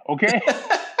mouth, okay?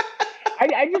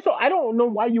 I don't know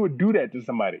why you would do that to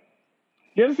somebody.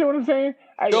 You understand what I'm saying?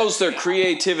 Shows their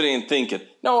creativity and thinking.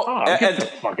 No, it's got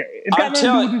nothing to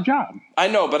do with the job. I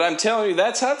know, but I'm telling you,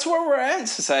 that's where we're at in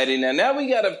society now. Now we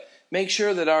got to make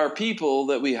sure that our people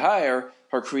that we hire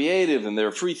are creative and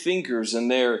they're free thinkers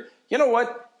and they're, you know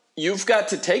what? You've got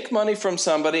to take money from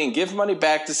somebody and give money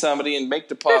back to somebody and make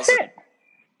deposits. That's it.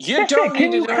 You don't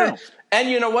need to do it. And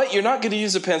you know what? You're not going to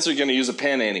use a pencil. You're going to use a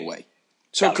pen anyway.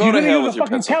 So go to hell with your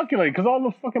pencil. Calculator, because all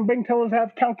those fucking bank tellers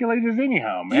have calculators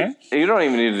anyhow, man. You don't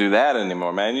even need to do that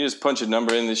anymore, man. You just punch a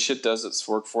number in. This shit does its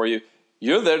work for you.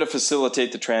 You're there to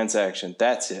facilitate the transaction.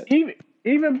 That's it.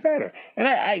 Even better.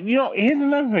 And here's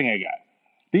another thing I got.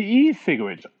 The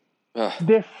e-cigarettes.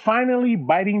 They're finally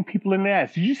biting people in the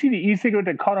ass. Did you see the e-cigarette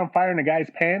that caught on fire in the guy's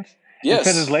pants? Yes.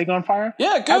 And set his leg on fire?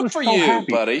 Yeah, good for you,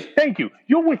 buddy. Thank you.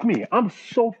 You're with me. I'm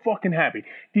so fucking happy.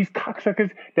 These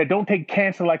cocksuckers that don't take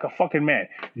cancer like a fucking man.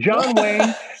 John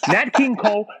Wayne, Nat King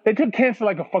Cole, they took cancer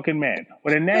like a fucking man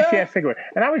with a nasty-ass cigarette.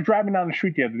 And I was driving down the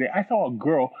street the other day. I saw a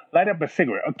girl light up a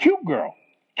cigarette. A cute girl.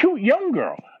 Cute young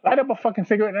girl. Light up a fucking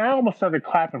cigarette, and I almost started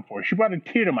clapping for her. She brought a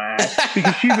tear to my eye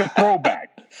because she's a throwback.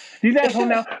 These assholes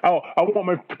now, I want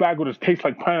my tobacco to taste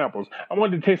like pineapples. I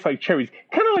want it to taste like cherries.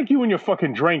 Kind of like you when you're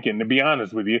fucking drinking, to be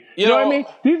honest with you. You know what I mean?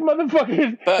 These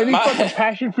motherfuckers and these fucking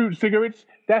passion fruit cigarettes,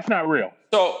 that's not real.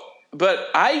 So, but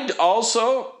I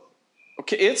also,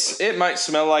 it might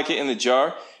smell like it in the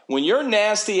jar. When your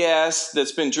nasty ass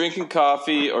that's been drinking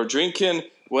coffee or drinking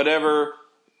whatever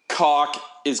cock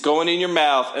is going in your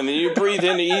mouth, and then you breathe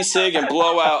in the e-cig and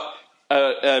blow out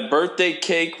a birthday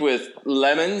cake with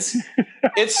lemons,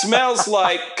 it smells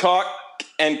like cock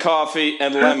and coffee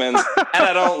and lemons, and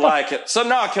I don't like it. So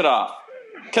knock it off,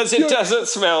 because it doesn't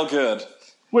smell good.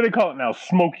 What do they call it now?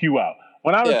 Smoke you out.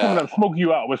 When I was coming up, smoke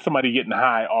you out was somebody getting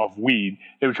high off weed.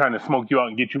 They were trying to smoke you out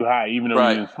and get you high, even though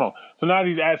you didn't smoke. So now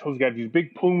these assholes got these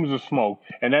big plumes of smoke,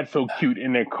 and that's so cute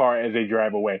in their car as they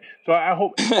drive away. So I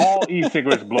hope all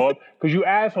e-cigarettes blow up, because you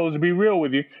assholes, to be real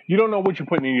with you, you don't know what you're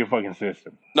putting in your fucking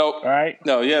system. Nope. All right?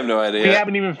 No, you have no idea. You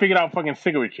haven't even figured out fucking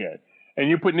cigarettes yet. And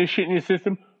you're putting this shit in your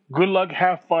system? Good luck,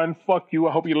 have fun, fuck you,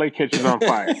 I hope your leg catches on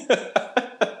fire.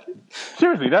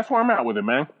 Seriously, that's where I'm at with it,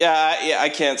 man. Yeah, I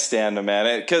can't stand them,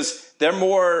 man, because they're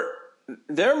more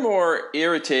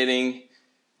irritating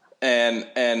and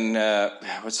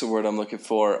what's the word I'm looking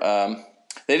for?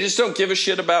 They just don't give a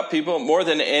shit about people more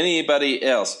than anybody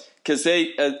else. Because they,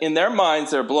 in their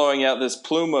minds, they're blowing out this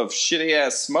plume of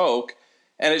shitty-ass smoke,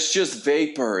 and it's just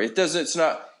vapor. It's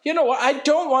not, you know what, I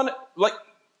don't want to, like,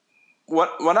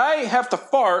 when I have to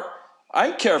fart,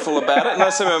 I'm careful about it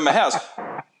unless I'm in my house.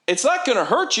 It's not going to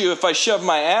hurt you if I shove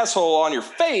my asshole on your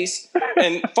face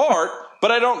and fart, but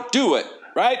I don't do it,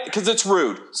 right? Because it's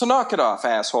rude. So knock it off,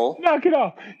 asshole. Knock it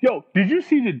off. Yo, did you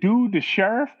see the dude, the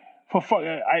sheriff?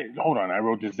 Hold on, I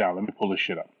wrote this down. Let me pull this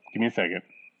shit up. Give me a second.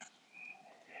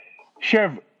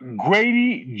 Sheriff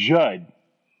Grady Judd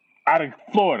out of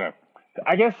Florida.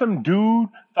 I guess some dude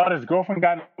thought his girlfriend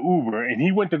got an Uber, and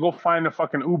he went to go find the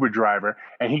fucking Uber driver,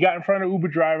 and he got in front of the Uber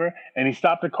driver, and he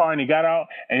stopped the car, and he got out,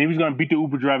 and he was going to beat the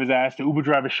Uber driver's ass. The Uber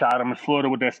driver shot him in Florida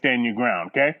with that stand your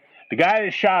ground, okay? The guy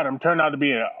that shot him turned out to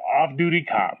be an off-duty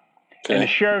cop. Okay. And the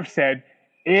sheriff said,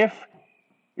 this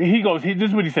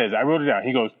is what he says. I wrote it down.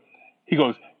 He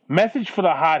goes, message for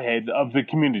the hotheads of the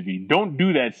community. Don't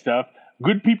do that stuff.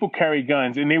 Good people carry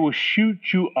guns, and they will shoot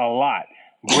you a lot.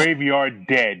 Graveyard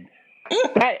dead.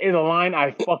 That is a line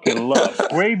I fucking love.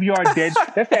 Graveyard dead.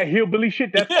 That's that hillbilly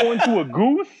shit. That's going to a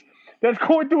goose. That's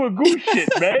going to a goose shit,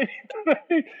 man.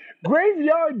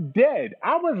 Graveyard dead.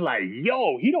 I was like,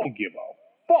 yo, he don't give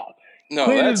a fuck. No,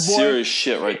 that's serious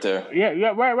shit right there.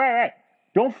 Yeah, right.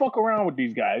 Don't fuck around with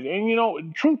these guys. And, you know,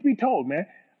 truth be told, man,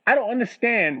 I don't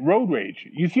understand road rage.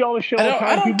 You see all this shit all the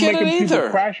time. I don't get it either.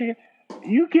 Crashing.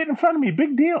 You get in front of me,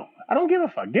 big deal. I don't give a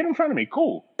fuck. Get in front of me,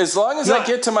 cool. As long as I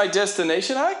get to my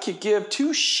destination, I could give two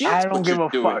shits. I don't give a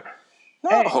fuck.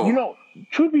 No. Hey, you know,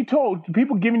 truth be told,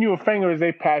 people giving you a finger as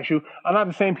they pass you are not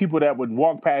the same people that would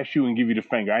walk past you and give you the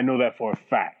finger. I know that for a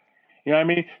fact. You know what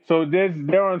I mean? So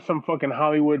they're on some fucking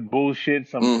Hollywood bullshit,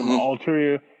 some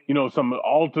ulterior, you know, some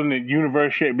alternate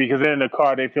universe shit because they're in the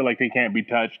car. They feel like they can't be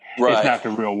touched. Right. It's not the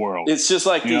real world. It's just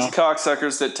like these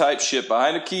cocksuckers that type shit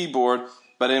behind a keyboard.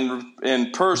 But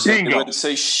in person, they wouldn't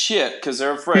say shit because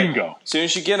they're afraid. Bingo. As soon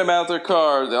as you get them out of their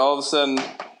car, all of a sudden,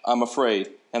 I'm afraid,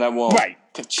 and I won't. Right.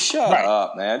 Shut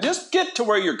up, man. Just get to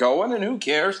where you're going, and who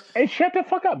cares? Hey, shut the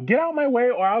fuck up. Get out my way,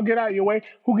 or I'll get out your way.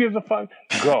 Who gives a fuck?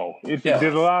 Go.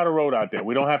 There's a lot of road out there.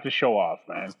 We don't have to show off,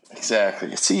 man.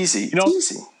 Exactly. It's easy. You know,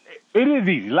 it's easy. It is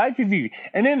easy. Life is easy.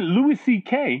 And then Louis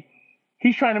C.K.,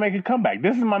 he's trying to make a comeback.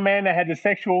 This is my man that had the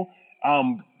sexual...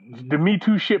 the Me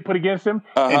Too shit put against him.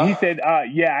 And he said,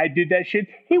 yeah, I did that shit.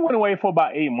 He went away for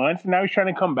about 8 months. And now he's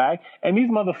trying to come back. And these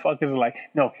motherfuckers are like,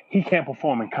 no, he can't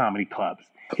perform in comedy clubs.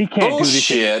 He can't do this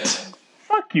shit.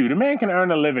 Fuck you. The man can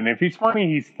earn a living. If he's funny,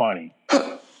 he's funny.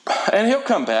 And he'll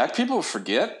come back. People will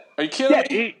forget. Are you kidding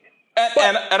me?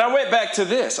 And I went back to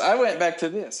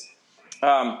this.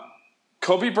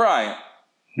 Kobe Bryant.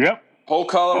 Yep. Whole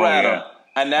Colorado. Oh, yeah.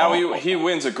 And now he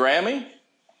wins a Grammy?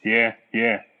 Yeah.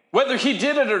 Whether he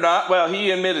did it or not, well,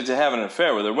 he admitted to having an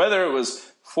affair with her. Whether it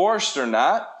was forced or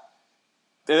not,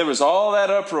 there was all that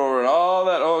uproar and all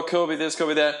that, oh, Kobe this,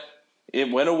 Kobe that.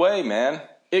 It went away, man.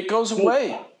 It goes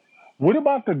away. What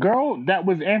about the girl that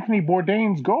was Anthony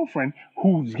Bourdain's girlfriend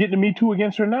who's getting a Me Too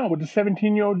against her now with the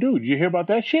 17-year-old dude? You hear about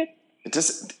that shit?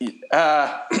 Just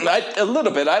a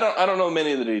little bit. I don't know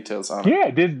many of the details on it.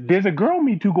 Yeah, there's a girl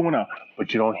Me Too going on,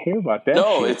 but you don't hear about that.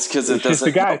 No, shit. It's because it doesn't. Just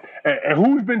the guy. And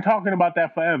who's been talking about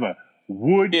that forever?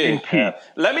 Wood and Keith.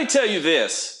 Let me tell you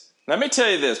this.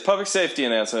 Public safety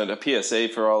announcement, a PSA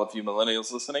for all of you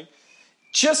millennials listening.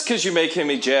 Just because you make him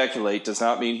ejaculate does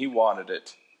not mean he wanted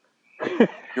it.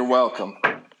 You're welcome.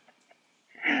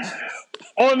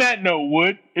 On that note,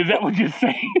 Wood, is that what you're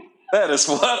saying? That is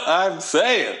what I'm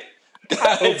saying.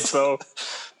 I hope so.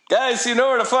 Guys, you know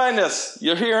where to find us.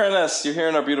 You're hearing us. You're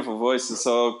hearing our beautiful voices.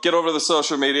 So get over to the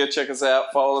social media. Check us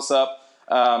out. Follow us up.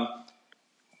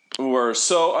 We're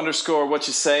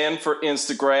 _what-you-saying for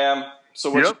Instagram. So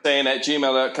what you saying at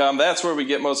gmail.com. That's where we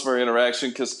get most of our interaction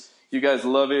because you guys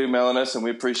love emailing us and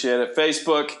we appreciate it.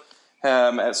 Facebook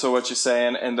at So What You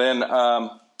Saying. And then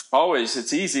always,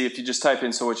 it's easy if you just type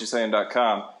in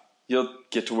SoWhatYouSaying.com. You'll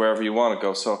get to wherever you want to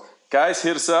go. So guys,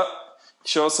 hit us up.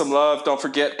 Show us some love. Don't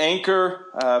forget Anchor.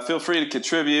 Feel free to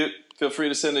contribute. Feel free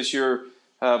to send us your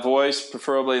voice,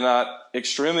 preferably not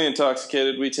extremely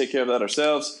intoxicated. We take care of that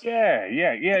ourselves.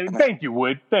 Yeah. Thank you,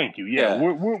 Wood. Thank you. Yeah.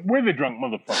 We're the drunk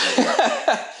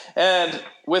motherfuckers. And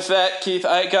with that, Keith,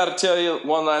 I got to tell you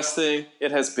one last thing. It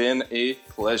has been a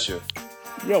pleasure.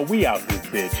 Yo, we out this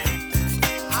bitch.